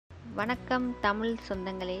வணக்கம் தமிழ்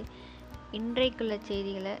சொந்தங்களே. இன்றைக்குள்ள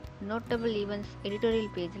செய்திகளை நோட்டபிள் ஈவெண்ட்ஸ்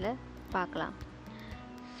எடிட்டோரியல் பேஜில் பார்க்கலாம்.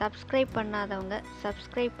 சப்ஸ்கிரைப் பண்ணாதவங்க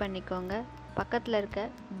சப்ஸ்கிரைப் பண்ணிக்கோங்க. பக்கத்தில் இருக்க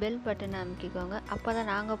பெல் பட்டனை அமைக்கிக்கோங்க. அப்போ தான்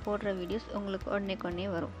நாங்கள் போடுற வீடியோஸ் உங்களுக்கு உடனே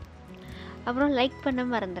வரும். அப்புறம் லைக் பண்ண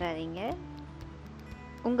மறந்துடாதீங்க.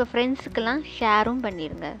 உங்கள் ஃப்ரெண்ட்ஸுக்கெல்லாம் ஷேரும்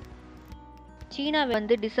பண்ணிடுங்க.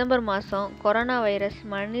 சீனாவில் டிசம்பர் மாதம் கொரோனா வைரஸ்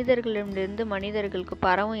மனிதர்களிடமிருந்து மனிதர்களுக்கு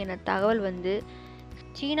பரவும் என தகவல்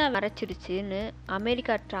சீனா மறைச்சிடுச்சுன்னு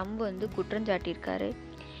அமெரிக்கா ட்ரம்ப் குற்றம் சாட்டியிருக்காரு.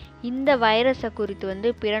 இந்த வைரஸை குறித்து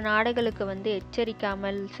பிற நாடுகளுக்கு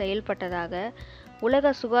எச்சரிக்காமல் செயல்பட்டதாக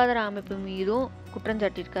உலக சுகாதார அமைப்பு மீதும் குற்றம்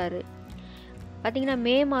சாட்டியிருக்காரு. பார்த்திங்கன்னா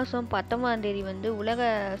மே மாதம் 19 உலக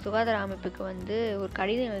சுகாதார அமைப்புக்கு ஒரு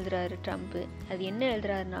கடிதம் எழுதுறாரு ட்ரம்ப்பு. அது என்ன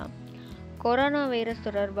எழுதுறாருன்னா, கொரோனா வைரஸ்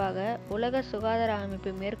தொடர்பாக உலக சுகாதார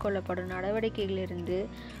அமைப்பு மேற்கொள்ளப்படும் நடவடிக்கைகளிலிருந்து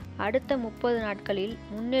அடுத்த 30 நாட்களில்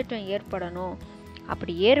முன்னேற்றம் ஏற்படணும்.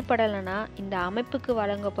 அப்படி ஏற்படலைன்னா இந்த அமைப்புக்கு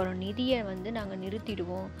வழங்கப்படும் நிதியை நாங்கள்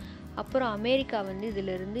நிறுத்திடுவோம். அப்புறம் அமெரிக்கா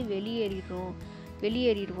இதிலிருந்து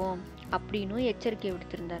வெளியேறிடுவோம் அப்படின்னு எச்சரிக்கை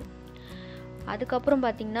விடுத்திருந்தார். அதுக்கப்புறம்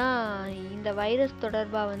பார்த்திங்கன்னா இந்த வைரஸ்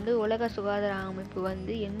தொடர்பாக உலக சுகாதார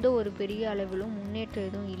அமைப்பு எந்த ஒரு பெரிய அளவிலும் முன்னேற்றம்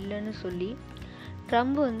எதுவும் இல்லைன்னு சொல்லி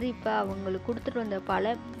ட்ரம்ப் இப்போ அவங்களுக்கு கொடுத்துட்டு வந்த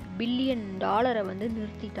பல பில்லியன் டாலரை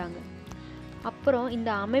நிறுத்திட்டாங்க. அப்புறம் இந்த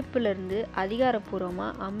அமைப்பிலிருந்து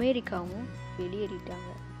அதிகாரப்பூர்வமாக அமெரிக்காவும் வெளியேறிட்டாங்க.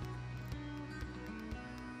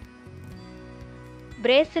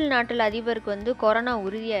 பிரேசில் நாட்டில் அதிபருக்கு கொரோனா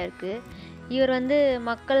உறுதியாக இருக்குது. இவர்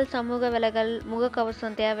மக்கள் சமூக விலகல்,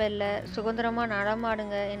 முகக்கவசம் தேவையில்லை, சுதந்திரமாக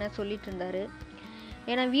நடமாடுங்க என சொல்லிட்டு இருந்தார்.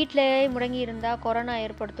 ஏன்னா வீட்டிலேயே முடங்கி இருந்தால் கொரோனா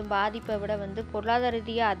ஏற்படுத்தும் பாதிப்பை விட பொருளாதார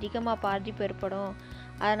ரீதியாக அதிகமாக பாதிப்பு ஏற்படும்,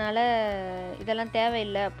 அதனால் இதெல்லாம்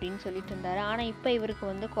தேவையில்லை அப்படின்னு சொல்லிட்டு இருந்தார். ஆனால் இப்போ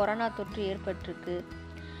இவருக்கு கொரோனா தொற்று ஏற்பட்டிருக்கு.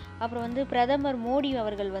 அப்புறம் பிரதமர் மோடி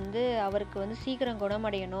அவர்கள் அவருக்கு சீக்கிரம்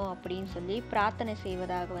குணமடையணும் அப்படின்னு சொல்லி பிரார்த்தனை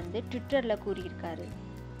செய்வதாக ட்விட்டரில் கூறியிருக்காரு.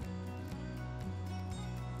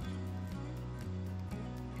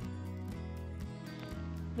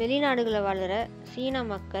 வெளிநாடுகளில் வாழ்கிற சீன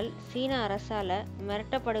மக்கள் சீன அரசால்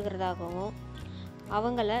மிரட்டப்படுகிறதாகவும்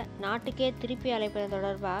அவங்கள நாட்டுக்கே திருப்பி அழைப்பது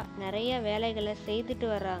தொடர்பாக நிறைய வேலைகளை செய்துட்டு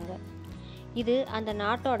வர்றாங்க. இது அந்த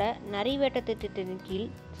நாட்டோட நரிவேட்ட திட்டத்தின் கீழ்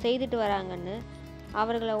செய்துட்டு வராங்கன்னு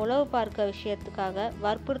அவர்களை உளவு பார்க்க விஷயத்துக்காக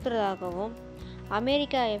வற்புறுத்துறதாகவும்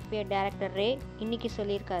அமெரிக்கா FBI டைரக்டர் ரே இன்னைக்கு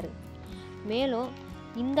சொல்லியிருக்காரு. மேலும்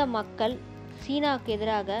இந்த மக்கள் சீனாவுக்கு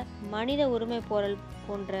எதிராக மனித உரிமை போரல்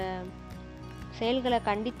போன்ற செயல்களை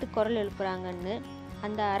கண்டித்து குரல் எழுப்புறாங்கன்னு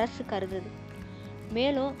அந்த அரசு கருதுது.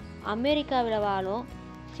 மேலும் அமெரிக்காவில் வாழும்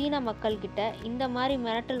சீன மக்கள்கிட்ட இந்த மாதிரி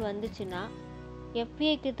மிரட்டல் வந்துச்சுன்னா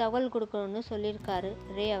FBIக்கு தகவல் கொடுக்கணும்னு சொல்லியிருக்காரு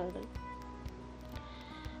ரே அவர்கள்.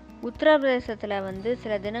 உத்தரப்பிரதேசத்தில்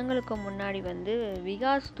சில தினங்களுக்கு முன்னாடி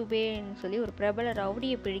விகாஸ் துபேன்னு சொல்லி ஒரு பிரபல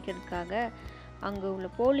ரவுடியை பிடிக்கிறதுக்காக அங்கே உள்ள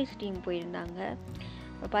போலீஸ் டீம் போயிருந்தாங்க.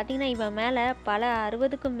 பார்த்திங்கன்னா இவன் மேலே பல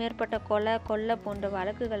 60க்கும் மேற்பட்ட கொலை போன்ற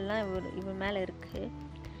வழக்குகள்லாம் இவன் மேலே இருக்குது.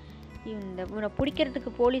 இவனை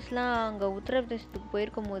பிடிக்கிறதுக்கு போலீஸ்லாம் அங்கே உத்தரப்பிரதேசத்துக்கு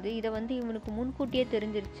போயிருக்கும் போது இதை இவனுக்கு முன்கூட்டியே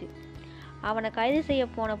தெரிஞ்சிருச்சு. அவனை கைது செய்ய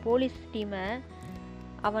போன போலீஸ் டீமை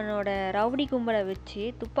அவனோட ரவுடி கும்பலை வச்சு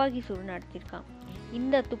துப்பாக்கி சூடு நடத்தியிருக்கான்.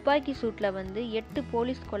 இந்த துப்பாக்கி சூட்டில் 8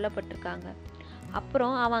 போலீஸ் கொல்லப்பட்டிருக்காங்க.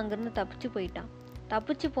 அப்புறம் அவன் அங்கேருந்து தப்பிச்சு போயிட்டான்.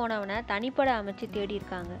 தப்பிச்சு போனவனை தனிப்படை அமைச்சு தேடி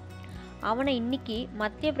இருக்காங்க. அவனை இன்னைக்கு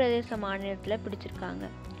மத்திய பிரதேச மாநிலத்தில் பிடிச்சிருக்காங்க.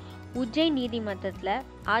 உஜ்ஜைன் நீதிமன்றத்தில்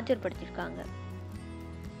ஆஜர்படுத்தியிருக்காங்க.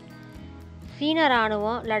 சீன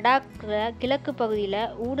இராணுவம் லடாக்கில் கிழக்கு பகுதியில்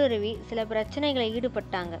ஊடுருவி சில பிரச்சனைகளை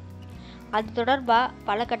ஈடுபட்டாங்க. அது தொடர்பாக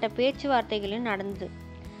பல கட்ட பேச்சுவார்த்தைகளும் நடந்தது.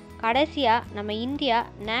 கடைசியாக நம்ம India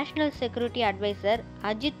national security advisor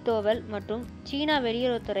Ajith Doval மற்றும் சீனா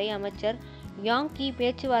வெளியுறவுத்துறை அமைச்சர் யாங் கி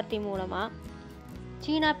பேச்சுவார்த்தை மூலமாக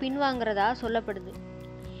சீனா பின்வாங்கிறதா சொல்லப்படுது.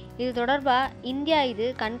 இது தொடர்பாக இந்தியா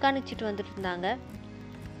கண்காணிச்சிட்டு வந்துட்டு இருந்தாங்க.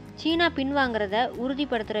 சீனா பின்வாங்கிறத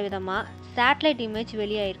உறுதிப்படுத்துகிற விதமாக சேட்டலைட் இமேஜ்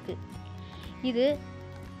வெளியாயிருக்கு. இது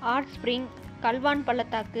ஆர்ட் ஸ்ப்ரிங், கல்வான்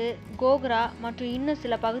பள்ளத்தாக்கு, கோக்ரா மற்றும் இன்னும்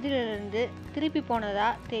சில பகுதிகளிலிருந்து திருப்பி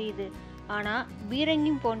போனதா தெரியுது. ஆனால்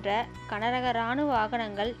பீரங்கி போன்ற கனரக இராணுவ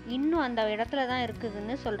வாகனங்கள் இன்னும் அந்த இடத்துல தான்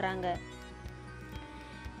இருக்குதுன்னு சொல்கிறாங்க.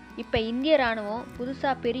 இப்போ இந்திய இராணுவம்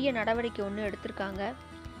புதுசாக பெரிய நடவடிக்கை ஒன்று எடுத்திருக்காங்க.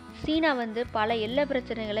 சீனா பல எல்லை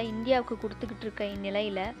பிரச்சனைகளை இந்தியாவுக்கு கொடுத்துக்கிட்டு இருக்க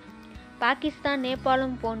இந்நிலையில் பாகிஸ்தான்,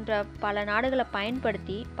 நேபாளம் போன்ற பல நாடுகளை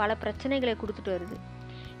பயன்படுத்தி பல பிரச்சனைகளை கொடுத்துட்டு வருது.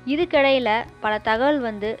 இதுக்கிடையில் பல தகவல்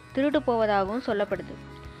திருடு போவதாகவும் சொல்லப்படுது.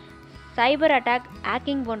 சைபர் அட்டாக்,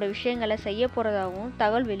 ஹேக்கிங் போன்ற விஷயங்களை செய்ய போகிறதாகவும்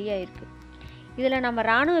தகவல் வெளியாயிருக்கு. இதில் நம்ம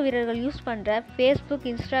இராணுவ வீரர்கள் யூஸ் பண்ணுற ஃபேஸ்புக்,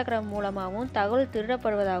 இன்ஸ்டாகிராம் மூலமாகவும் தகவல்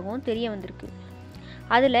திருடப்படுவதாகவும் தெரிய வந்திருக்கு.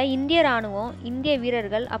 அதில் இந்திய இராணுவம், இந்திய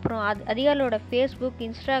வீரர்கள் அப்புறம் அதிகாரிகளோட ஃபேஸ்புக்,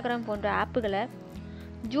 இன்ஸ்டாகிராம் போன்ற ஆப்புகளை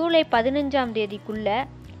ஜூலை 15ஆம் தேதிக்குள்ளே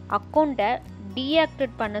அக்கௌண்ட்டை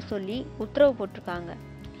டீஆக்டிவேட் பண்ண சொல்லி உத்தரவு போட்டிருக்காங்க.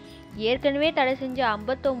 ஏற்கனவே தடை செஞ்ச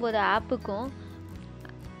 59 ஆப்புக்கும்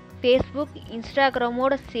ஃபேஸ்புக்,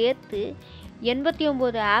 இன்ஸ்டாகிராமோடு சேர்த்து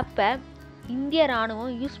 89 ஆப்பை இந்திய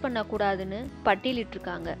இராணுவம் யூஸ் பண்ணக்கூடாதுன்னு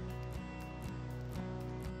பட்டியலிட்டிருக்காங்க.